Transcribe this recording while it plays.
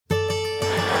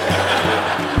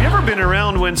ever been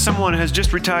around when someone has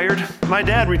just retired? My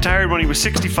dad retired when he was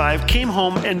 65, came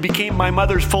home, and became my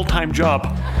mother's full-time job.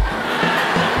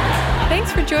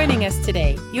 Thanks for joining us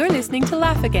today. You're listening to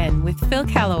Laugh Again with Phil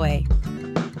Callaway.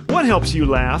 What helps you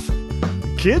laugh?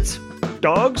 Kids?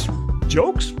 Dogs?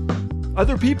 Jokes?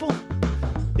 Other people?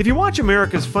 If you watch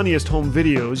America's Funniest Home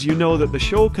Videos, you know that the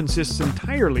show consists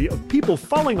entirely of people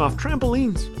falling off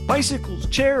trampolines, bicycles,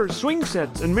 chairs, swing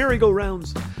sets, and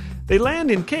merry-go-rounds. They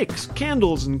land in cakes,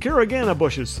 candles, and carragana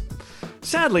bushes.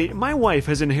 Sadly, my wife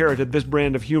has inherited this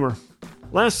brand of humor.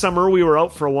 Last summer, we were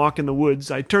out for a walk in the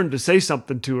woods. I turned to say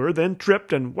something to her, then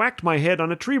tripped and whacked my head on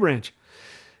a tree branch.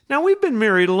 Now, we've been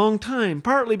married a long time,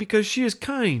 partly because she is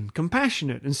kind,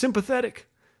 compassionate, and sympathetic.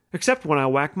 Except when I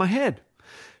whack my head.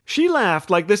 She laughed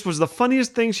like this was the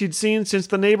funniest thing she'd seen since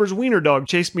the neighbor's wiener dog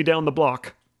chased me down the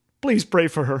block. Please pray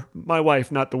for her. My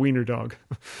wife, not the wiener dog.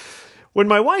 When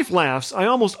my wife laughs, I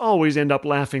almost always end up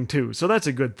laughing too, so that's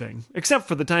a good thing. Except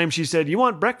for the time she said, "You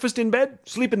want breakfast in bed?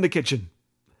 Sleep in the kitchen."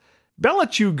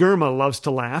 Belachu Girma loves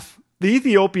to laugh. The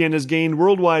Ethiopian has gained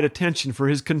worldwide attention for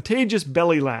his contagious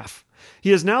belly laugh.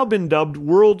 He has now been dubbed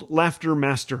World Laughter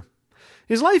Master.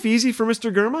 Is life easy for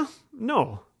Mr. Girma?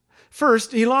 No.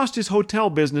 First, he lost his hotel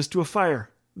business to a fire.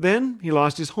 Then, he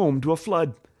lost his home to a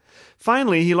flood.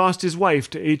 Finally, he lost his wife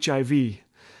to HIV.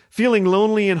 Feeling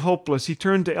lonely and hopeless, he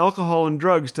turned to alcohol and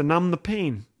drugs to numb the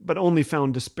pain, but only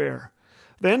found despair.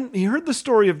 Then, he heard the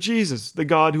story of Jesus, the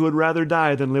God who would rather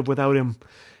die than live without him.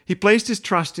 He placed his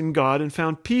trust in God and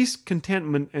found peace,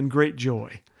 contentment, and great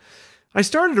joy. I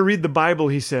started to read the Bible,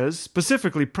 he says,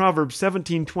 specifically Proverbs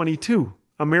 17:22.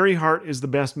 A merry heart is the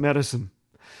best medicine.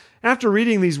 After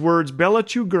reading these words,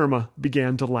 Belachu Girma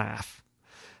began to laugh.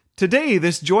 Today,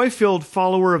 this joy-filled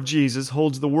follower of Jesus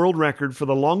holds the world record for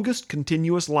the longest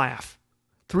continuous laugh,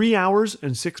 3 hours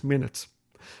and 6 minutes.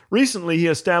 Recently, he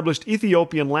established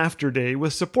Ethiopian Laughter Day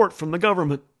with support from the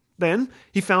government. Then,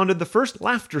 he founded the first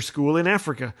laughter school in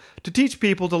Africa to teach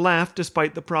people to laugh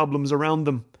despite the problems around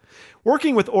them.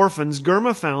 Working with orphans,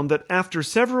 Girma found that after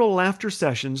several laughter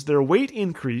sessions, their weight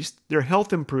increased, their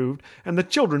health improved, and the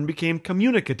children became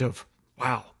communicative.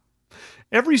 Wow.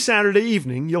 Every Saturday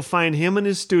evening, you'll find him and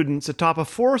his students atop a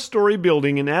 4-story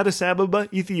building in Addis Ababa,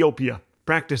 Ethiopia,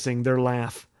 practicing their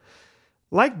laugh.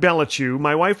 Like Belachu,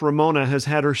 my wife Ramona has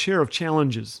had her share of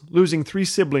challenges, losing 3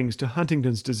 siblings to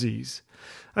Huntington's disease.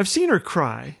 I've seen her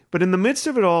cry, but in the midst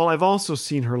of it all, I've also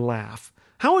seen her laugh.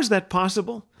 How is that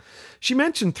possible? She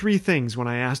mentioned 3 things when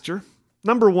I asked her.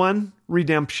 Number 1,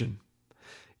 redemption.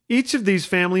 Each of these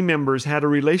family members had a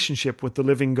relationship with the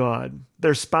living God.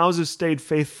 Their spouses stayed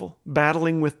faithful,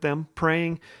 battling with them,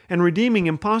 praying, and redeeming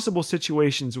impossible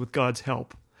situations with God's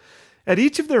help. At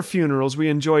each of their funerals, we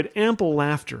enjoyed ample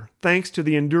laughter, thanks to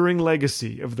the enduring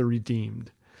legacy of the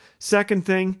redeemed. Second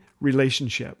thing,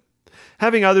 relationship.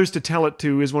 Having others to tell it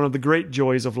to is one of the great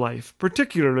joys of life,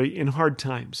 particularly in hard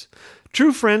times.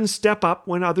 True friends step up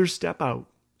when others step out.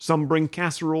 Some bring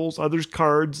casseroles, others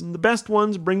cards, and the best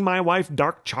ones bring my wife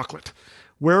dark chocolate.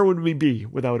 Where would we be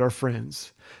without our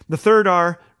friends? The third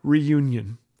are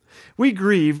reunion. We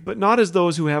grieve, but not as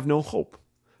those who have no hope.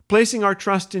 Placing our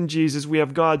trust in Jesus, we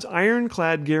have God's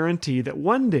ironclad guarantee that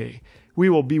one day we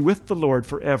will be with the Lord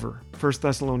forever. 1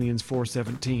 Thessalonians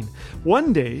 4:17.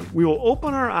 One day we will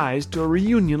open our eyes to a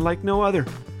reunion like no other.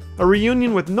 A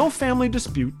reunion with no family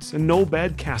disputes and no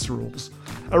bad casseroles.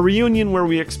 A reunion where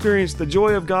we experience the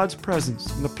joy of God's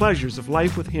presence and the pleasures of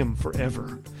life with Him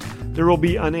forever. There will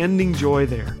be unending joy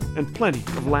there, and plenty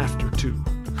of laughter too.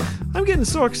 I'm getting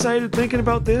so excited thinking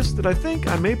about this that I think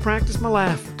I may practice my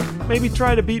laugh. Maybe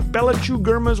try to beat Belachu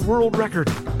Girma's world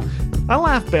record. I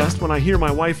laugh best when I hear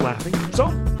my wife laughing, so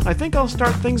I think I'll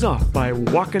start things off by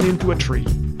walking into a tree.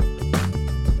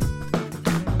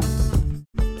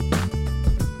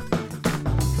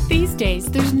 These days,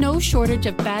 there's no shortage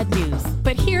of bad news.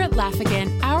 But here at Laugh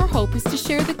Again, our hope is to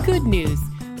share the good news.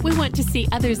 We want to see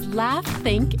others laugh,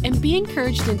 think, and be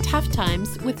encouraged in tough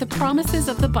times with the promises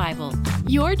of the Bible.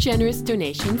 Your generous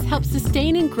donations help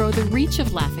sustain and grow the reach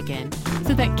of Laugh Again,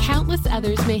 so that countless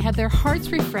others may have their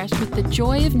hearts refreshed with the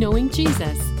joy of knowing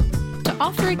Jesus. To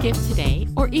offer a gift today,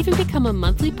 or even become a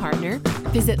monthly partner,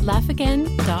 visit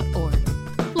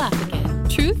laughagain.org. Laugh Again,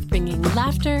 truth bringing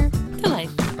laughter to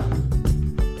life.